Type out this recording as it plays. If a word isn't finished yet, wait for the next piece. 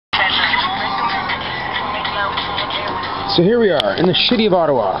So here we are in the shitty of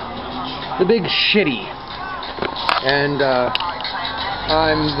Ottawa, the big shitty, and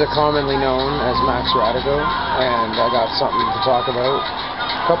I'm the commonly known as Max Radigo, and I got something to talk about.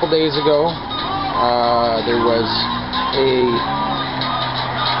 A couple days ago, there was a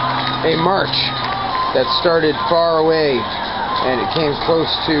march that started far away, and it came close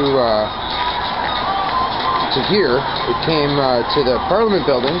to here. It came to the Parliament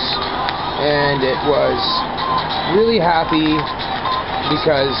buildings, and it was really happy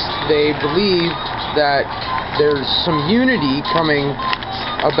because they believe that there's some unity coming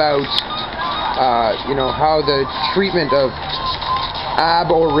about, you know, how the treatment of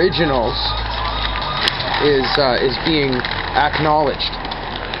aboriginals is being acknowledged.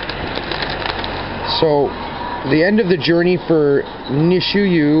 So, the end of the journey for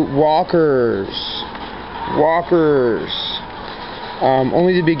Nishiyuu Walkers.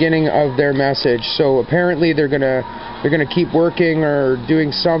 Only the beginning of their message. So apparently they're gonna keep working or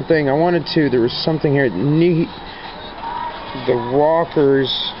doing something. I wanted to. There was something here. The Walkers,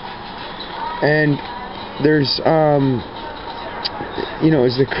 and there's you know,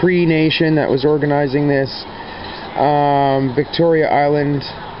 it's the Cree Nation that was organizing this. Victoria Island.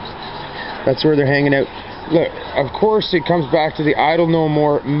 That's where they're hanging out. Look, of course, it comes back to the Idle No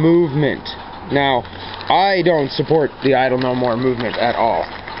More movement. Now, I don't support the Idle No More movement at all.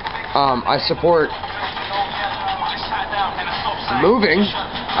 I support moving.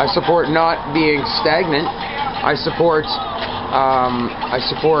 I support not being stagnant. I support.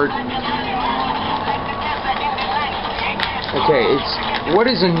 Okay, what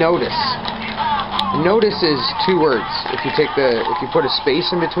is a notice? Notice is two words. If you put a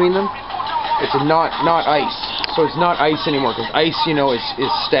space in between them, it's not ice. So it's not ice anymore, because ice, you know, is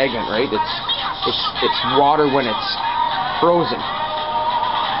stagnant, right? It's water when it's frozen.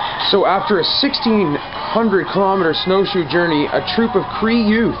 So after a 1,600-kilometer snowshoe journey, a troop of Cree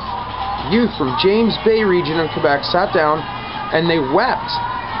youth from James Bay region of Quebec sat down and they wept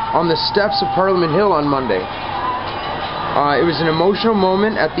on the steps of Parliament Hill on Monday. It was an emotional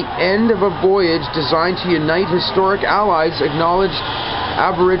moment at the end of a voyage designed to unite historic allies, acknowledge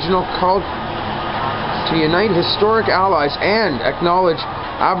Aboriginal culture,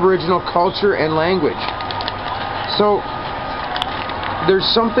 Aboriginal culture and language. So there's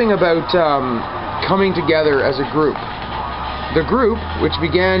something about coming together as a group. The group, which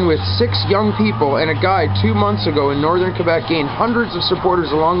began with 6 young people and a guide 2 months ago in northern Quebec, gained hundreds of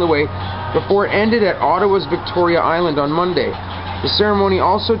supporters along the way before it ended at Ottawa's Victoria Island on Monday. The ceremony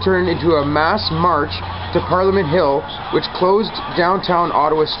also turned into a mass march to Parliament Hill, which closed downtown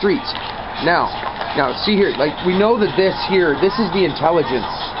Ottawa streets. Now, see here, like, we know that this is the intelligence.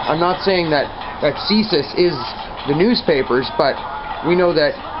 I'm not saying that CSIS is the newspapers, but we know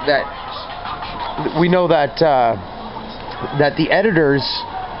that the editors,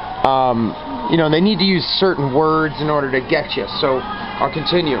 you know, they need to use certain words in order to get you. So I'll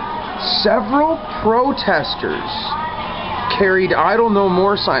continue. Several protesters carried Idle No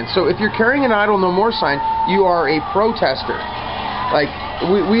More signs. So if you're carrying an Idle No More sign, you are a protester. Like,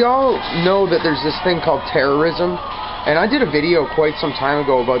 we all know that there's this thing called terrorism, and I did a video quite some time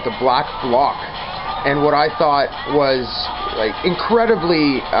ago about the Black Bloc, and what I thought was like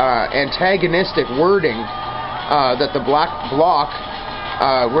incredibly antagonistic wording, that the Black Bloc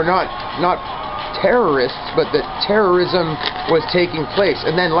were not terrorists, but that terrorism was taking place.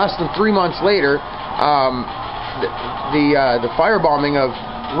 And then less than 3 months later, the firebombing of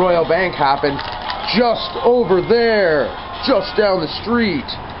Royal Bank happened just over there, just down the street.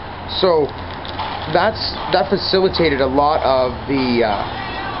 So that facilitated a lot of the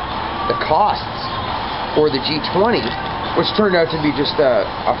costs for the G20, which turned out to be just a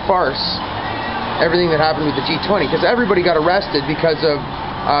farce. Everything that happened with the G20, because everybody got arrested because of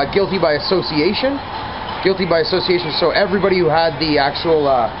guilty by association. So everybody who had the actual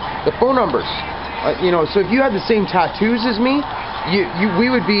the phone numbers, you know, so if you had the same tattoos as me, we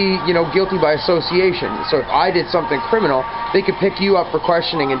would be, you know, guilty by association. So if I did something criminal, they could pick you up for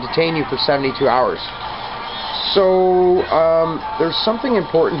questioning and detain you for 72 hours. So there's something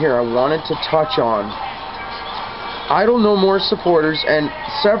important here I wanted to touch on. Idle No More supporters and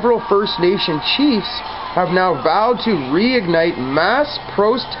several First Nation chiefs have now vowed to reignite mass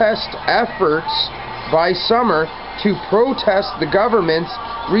protest efforts by summer to protest the government's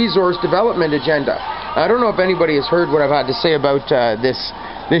resource development agenda. I don't know if anybody has heard what I've had to say about this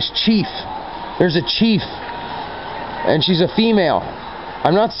chief. There's a chief, and she's a female.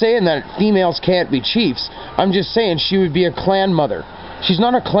 I'm not saying that females can't be chiefs. I'm just saying she would be a clan mother. She's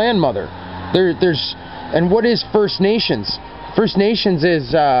not a clan mother. And what is First Nations? First Nations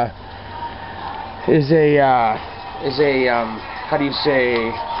is a is a, how do you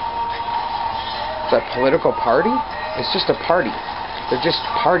say, it's a political party? It's just a party. They're just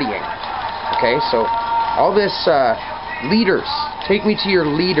partying. Okay, so all this, leaders, take me to your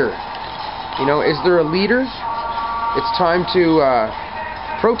leader. You know, is there a leader? It's time to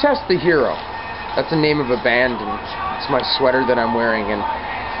protest the hero. That's the name of a band, and it's my sweater that I'm wearing. And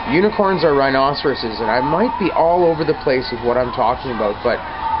unicorns are rhinoceroses, and I might be all over the place with what I'm talking about, but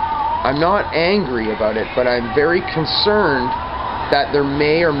I'm not angry about it, but I'm very concerned that there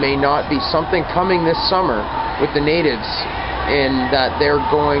may or may not be something coming this summer with the natives, and that they're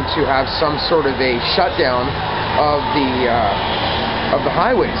going to have some sort of a shutdown of the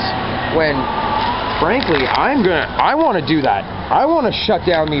highways. When, frankly, I want to do that. I want to shut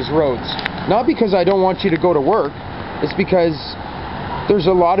down these roads. Not because I don't want you to go to work. It's because there's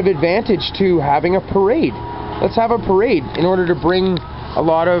a lot of advantage to having a parade. Let's have a parade in order to bring a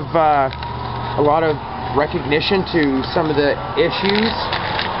lot of recognition to some of the issues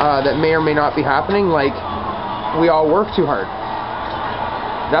that may or may not be happening, like we all work too hard.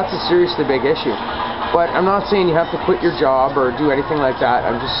 That's a seriously big issue. But I'm not saying you have to quit your job or do anything like that.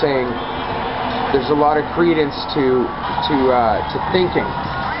 I'm just saying there's a lot of credence to thinking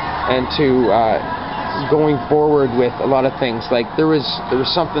and to going forward with a lot of things. Like there was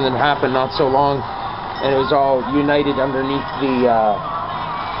something that happened not so long, and it was all united underneath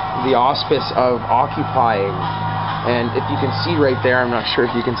the auspice of occupying. And if you can see right there, I'm not sure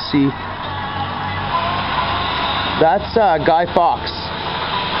if you can see, that's Guy Fawkes.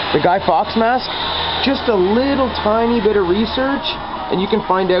 The Guy Fawkes mask. Just a little tiny bit of research, and you can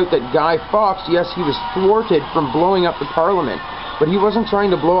find out that Guy Fawkes, yes, he was thwarted from blowing up the Parliament, but he wasn't trying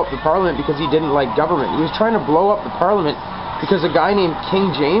to blow up the Parliament because he didn't like government. He was trying to blow up the Parliament because a guy named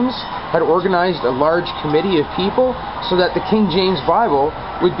King James had organized a large committee of people so that the King James Bible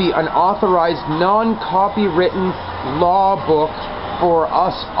would be an authorized, non-copywritten law book for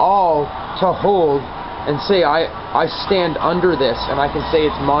us all to hold and say, I stand under this, and I can say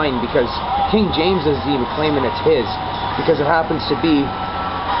it's mine, because King James isn't even claiming it's his, because it happens to be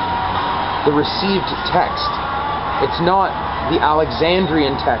the received text. It's not the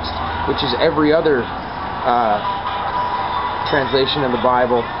Alexandrian text, which is every other translation of the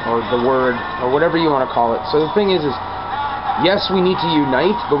Bible, or the Word, or whatever you want to call it. So the thing is yes, we need to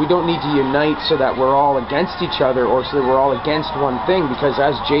unite, but we don't need to unite so that we're all against each other, or so that we're all against one thing, because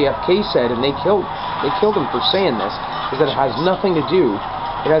as JFK said, and they killed him for saying this, is that it has nothing to do,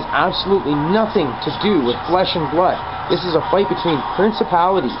 it has absolutely nothing to do with flesh and blood. This is a fight between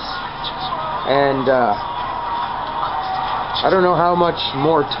principalities, and I don't know how much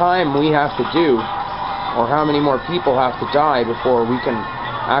more time we have to do, or how many more people have to die before we can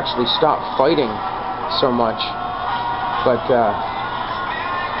actually stop fighting so much. But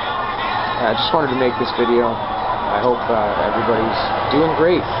I just wanted to make this video. I hope everybody's doing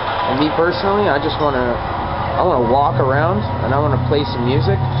great. And me personally, I want to walk around and I want to play some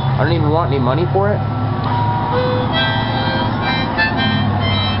music. I don't even want any money for it.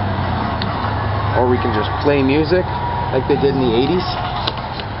 Or we can just play music like they did in the 80s.